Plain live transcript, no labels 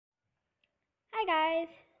Hi guys.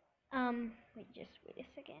 Wait a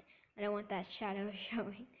second. I don't want that shadow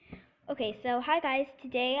showing. Okay, so hi guys.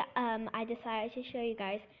 Today I decided to show you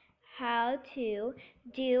guys how to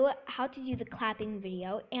do the clapping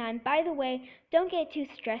video. And by the way, don't get too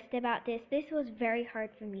stressed about this. This was very hard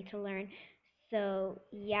for me to learn. So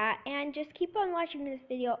yeah, and just keep on watching this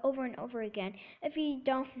video over and over again if you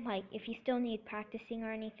still need practicing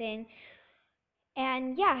or anything.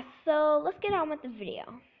 And yeah, so let's get on with the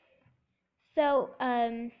video. So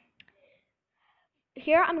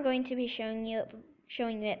here I'm going to be showing you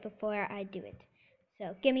it before I do it.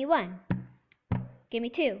 So give me 1, give me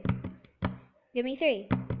 2, give me 3.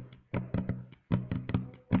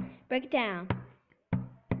 Break it down.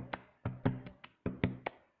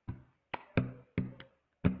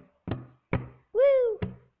 Woo!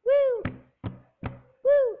 Woo!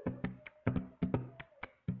 Woo!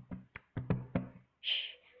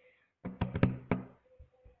 Shh.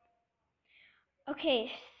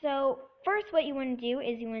 Okay, so first what you want to do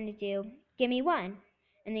is give me 1,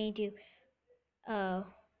 and then you do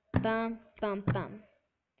bum bum bum.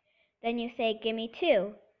 Then you say give me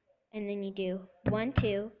 2, and then you do 1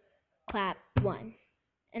 2 clap 1.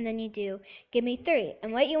 And then you do give me 3.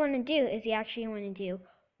 And what you want to do is you actually want to do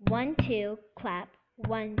 1 2 clap,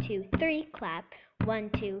 1 2 3 clap, 1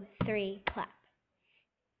 2 3 clap.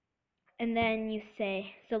 And then you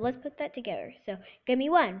say, so let's put that together. So give me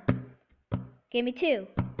 1, give me 2,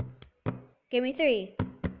 give me 3.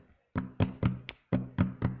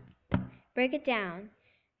 Break it down.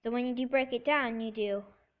 So when you do break it down, you do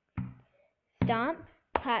stomp,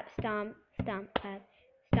 clap, stomp, stomp, clap,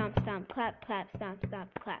 stomp, stomp, clap, clap, stomp, stomp,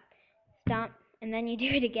 clap, stomp, and then you do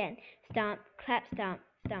it again. Stomp, clap, stomp,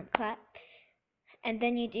 stomp, clap, and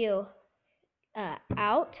then you do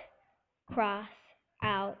out, cross,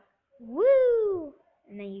 out, woo,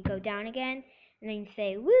 and then you go down again, and then you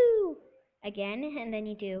say woo again, and then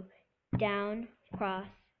you do down, cross,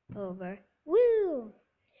 over, woo.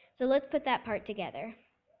 So let's put that part together.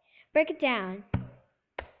 Break it down.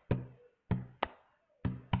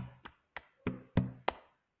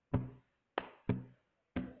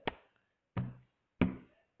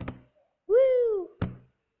 Woo!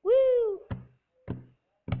 Woo!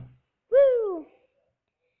 Woo!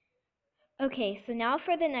 Okay, so now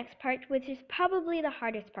for the next part, which is probably the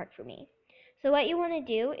hardest part for me. So what you want to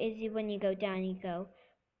do is when you go down, you go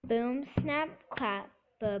boom, snap, clap,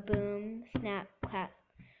 ba-boom, snap, clap.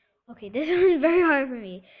 Okay, this one's very hard for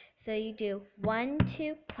me. So you do 1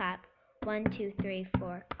 2 clap, 1 2 3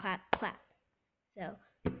 4 clap, clap.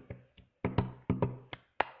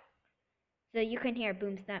 So you can hear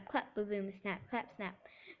boom, snap, clap, ba-boom, snap, clap, snap.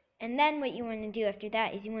 And then what you want to do after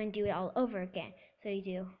that is you want to do it all over again. So you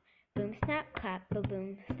do boom, snap, clap,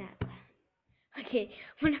 ba-boom, snap, clap. Okay,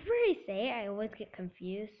 whenever I say it, I always get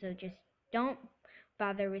confused, so just don't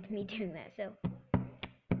bother with me doing that. So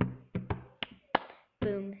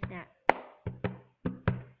boom, snap.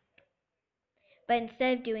 But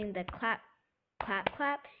instead of doing the clap, clap,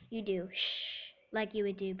 clap, you do shh, like you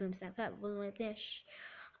would do boom, snap, clap, boom, like this.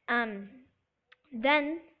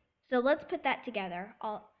 So let's put that together,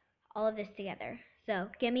 all of this together. So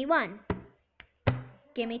give me 1,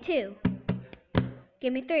 give me 2,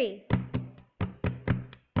 give me 3.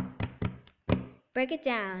 Break it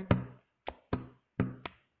down.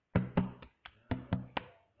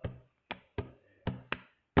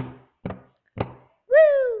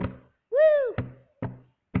 Woo! Woo!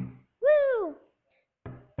 Woo!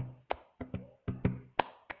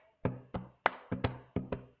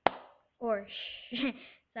 Or shh,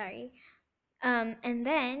 sorry. And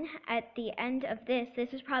then at the end of this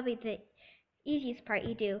is probably the easiest part.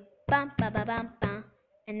 You do bum ba ba bum bum,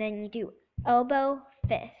 and then you do elbow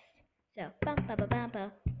fist. So bum ba ba bum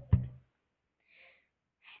bum,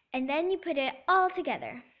 and then you put it all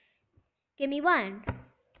together. Give me 1,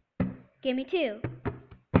 give me 2,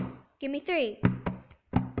 give me 3.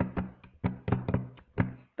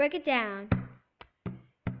 Break it down.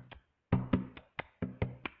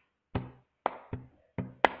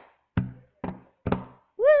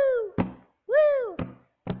 Woo! Woo!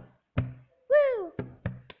 Woo!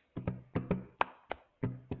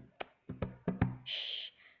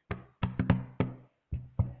 Shh.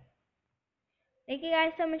 Thank you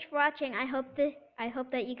guys so much for watching. I hope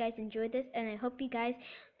that you guys enjoyed this, and I hope you guys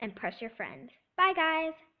impress your friends. Bye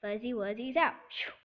guys. Fuzzy Wuzzy's out.